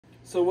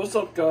So what's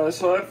up, guys?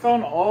 So I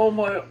found all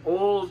my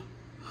old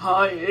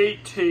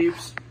hi8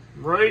 tapes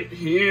right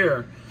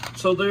here.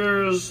 So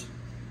there's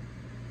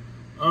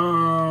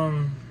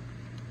 4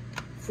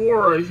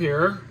 right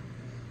here.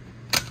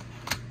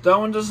 That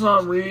one does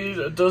not read,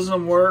 it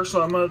doesn't work,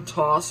 so I'm gonna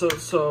toss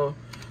it. So,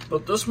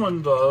 but this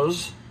one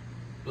does.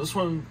 This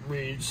one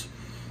reads,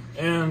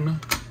 and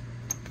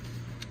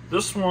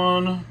this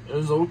one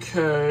is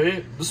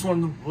okay. This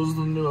one was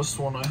the newest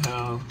one I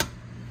have,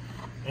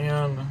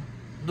 and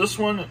this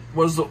one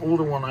was the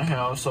older one I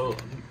have. So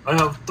I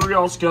have 3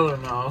 all together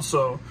now.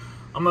 So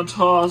I'm gonna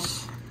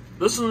toss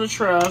this in the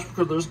trash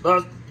because there's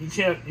that, you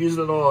can't use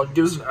it at all. It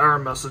gives an error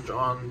message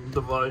on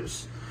the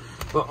device.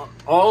 But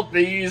all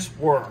these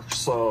work,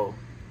 so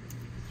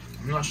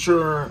I'm not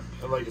sure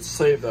if I can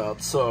save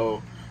that.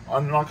 So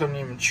I'm not gonna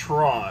even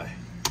try.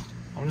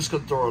 I'm just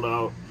gonna throw it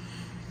out.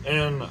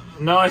 And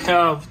now I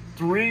have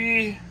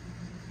 3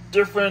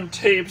 different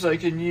tapes I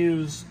can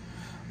use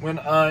when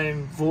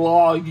I'm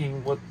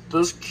vlogging with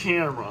this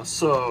camera.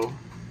 So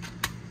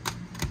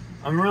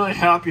I'm really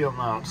happy on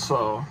that.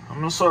 So I'm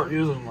gonna start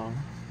using them.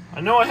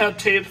 I know I had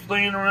tapes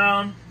laying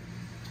around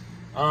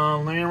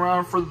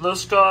for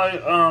this guy.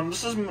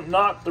 This is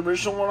not the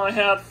original one I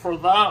had for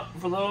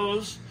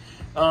those.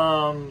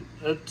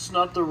 It's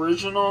not the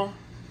original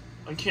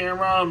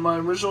camera. My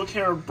original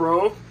camera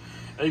broke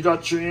and it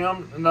got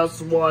jammed, and that's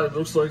why it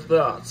looks like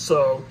that.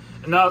 So,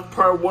 and that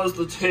part was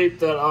the tape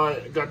that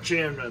I got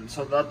jammed in,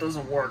 so that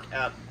doesn't work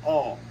at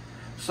all.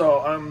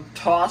 So I'm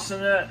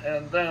tossing it,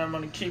 and then I'm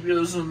gonna keep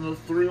using the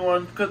 3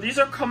 ones because these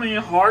are coming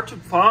in hard to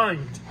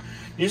find.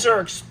 These are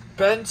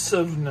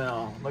expensive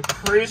now, like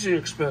crazy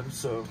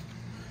expensive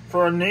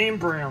for a name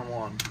brand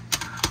one.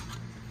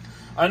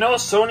 I know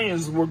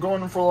Sony we're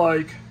going for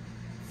like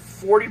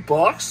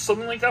 $40,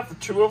 something like that for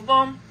 2 of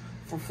them,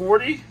 for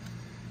 40.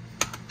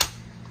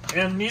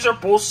 And these are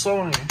both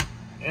Sony,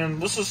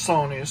 and this is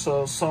Sony,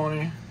 so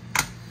Sony.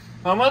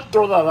 I'm gonna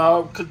throw that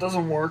out because it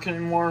doesn't work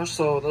anymore,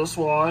 so that's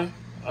why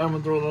I'm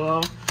gonna throw that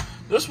out.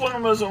 This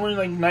one was only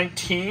like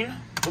 19,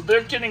 but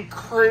they're getting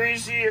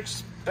crazy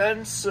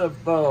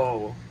expensive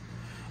though.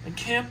 I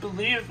can't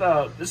believe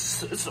that.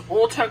 It's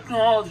old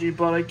technology,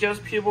 but I guess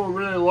people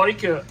really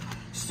like it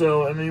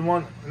still,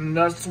 and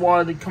that's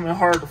why they come in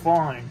hard to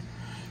find.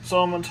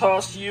 So I'm gonna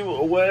toss you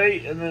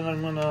away, and then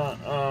I'm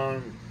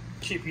gonna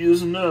keep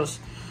using this.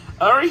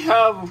 I already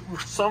have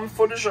some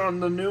footage on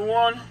the new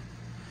one.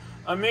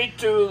 I may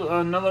do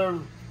another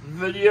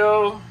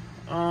video,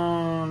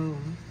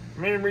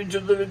 maybe redo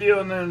the video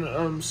and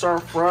then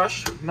start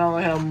fresh now that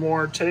I have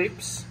more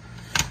tapes.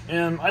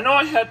 And I know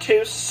I had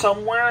tapes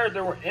somewhere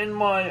that were in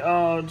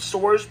my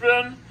storage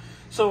bin,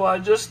 so I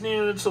just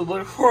needed to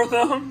look for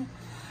them.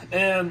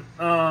 And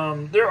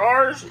there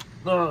are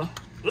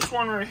this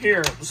one right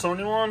here, the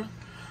Sony one,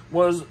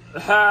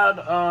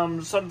 had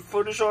some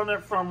footage on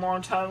it from a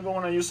long time ago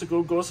when I used to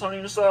go ghost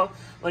hunting and stuff,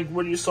 like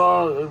what you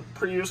saw a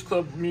previous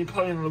clip of me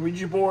playing the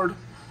Ouija board.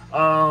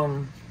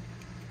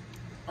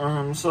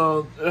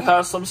 So it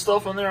has some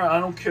stuff in there.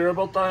 I don't care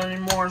about that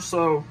anymore,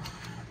 so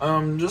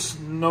just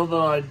know that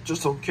I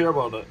just don't care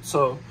about it.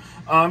 So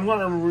I'm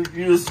gonna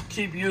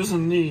keep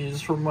using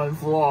these for my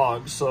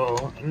vlog.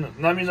 So and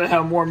that means I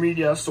have more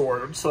media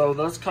stored. So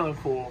that's kind of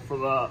cool for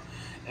that.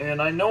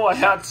 And I know I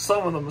had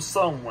some of them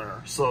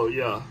somewhere. So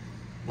yeah,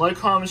 like,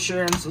 comment,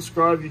 share, and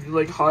subscribe if you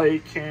like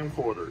hi8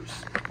 camcorders.